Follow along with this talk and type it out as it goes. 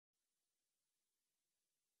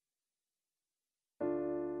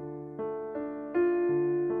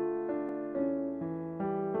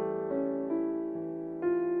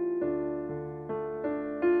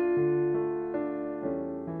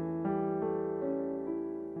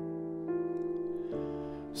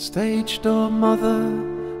Stage door mother,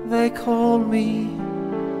 they call me,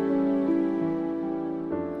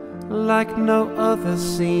 like no other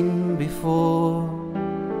seen before.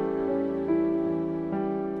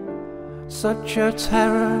 Such a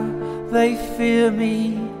terror, they fear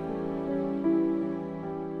me,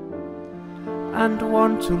 and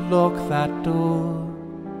want to lock that door.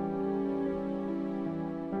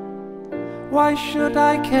 Why should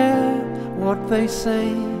I care what they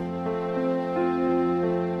say?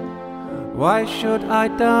 Why should I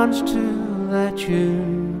dance to their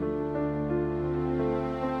tune?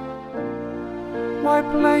 Why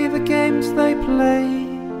play the games they play?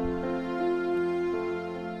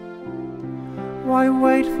 Why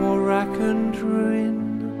wait for rack and ruin?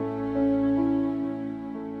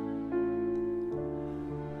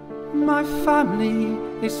 My family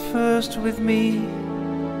is first with me.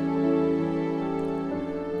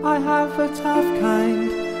 I have a tough kind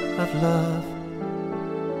of love.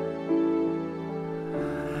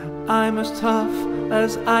 I'm as tough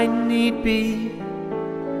as I need be.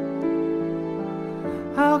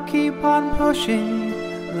 I'll keep on pushing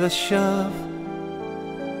the shove.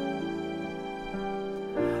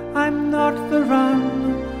 I'm not the run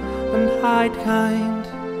and hide kind.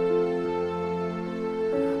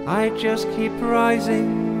 I just keep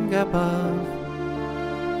rising above.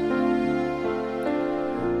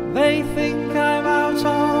 They think I'm out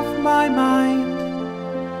of my mind.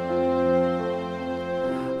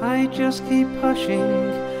 I just keep pushing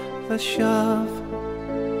the shove.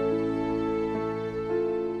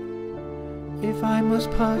 If I must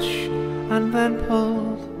push and then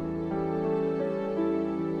pull,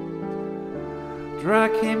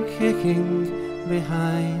 drag him kicking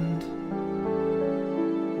behind.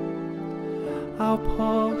 I'll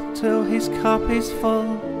pour till his cup is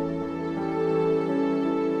full.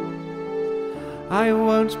 I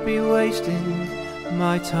won't be wasting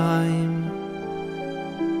my time.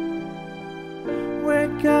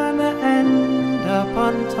 We're gonna end up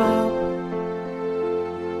on top.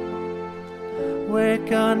 We're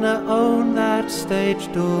gonna own that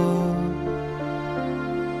stage door.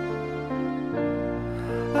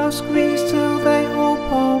 I'll squeeze till they all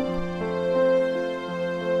pop,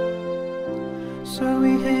 so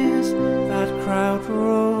he hears that crowd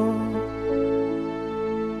roar.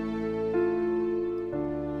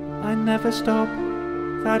 I never stop,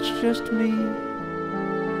 that's just me.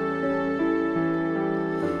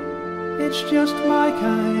 It's just my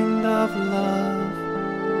kind of love.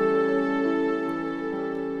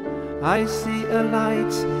 I see a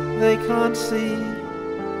light they can't see.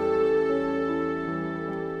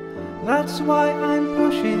 That's why I'm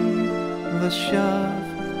pushing the shove.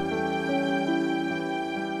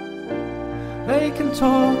 They can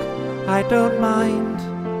talk, I don't mind.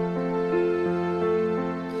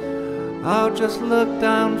 I'll just look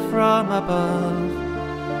down from above.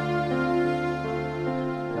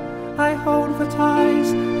 I hold the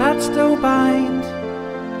ties that still bind,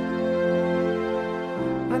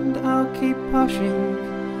 and I'll keep pushing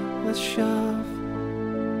the shove.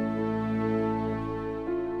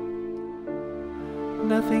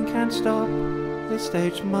 Nothing can stop the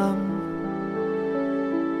stage mum.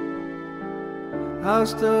 I'll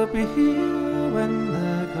still be here when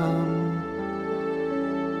they're gone.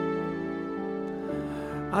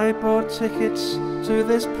 I bought tickets to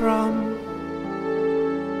this prom,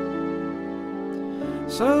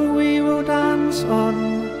 so we will dance on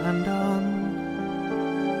and on.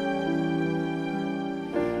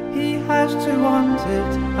 He has to want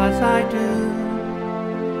it as I do.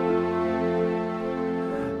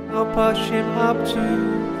 I'll push him up to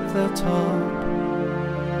the top.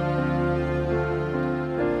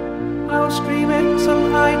 I'll scream it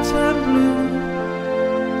till I turn blue.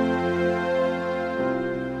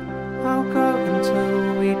 I'll go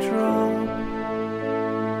until we drop.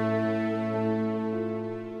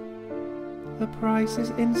 The price is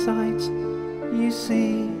in sight, you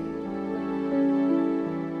see.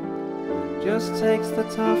 Just takes the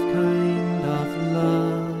tough kind of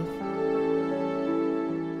love.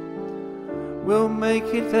 We'll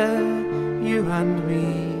make it there, you and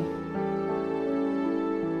me.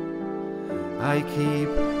 I keep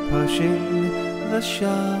pushing the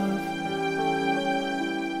shove.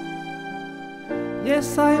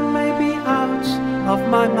 Yes, I may be out of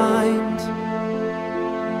my mind.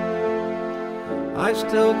 I've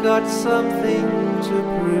still got something to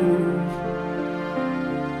prove.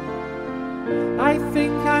 I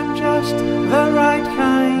think I'm just the right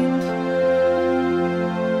kind.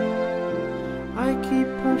 I keep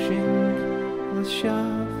pushing the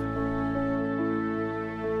shove.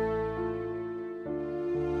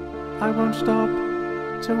 I won't stop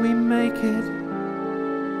till we make it.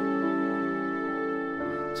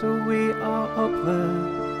 till we are up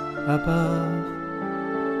there above.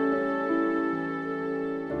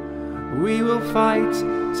 We will fight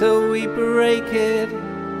till we break it.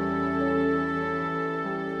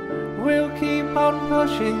 We'll keep on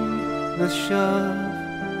pushing the shove.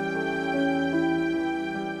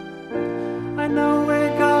 I know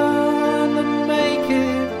we're gonna make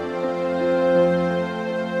it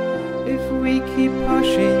if we keep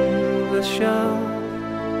pushing the shove.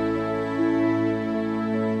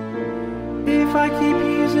 If I keep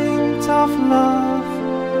using tough love,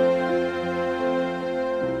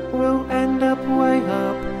 we'll end up way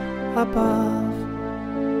up above.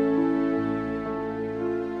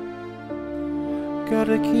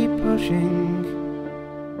 Gotta keep pushing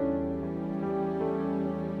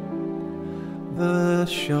the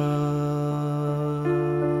shove.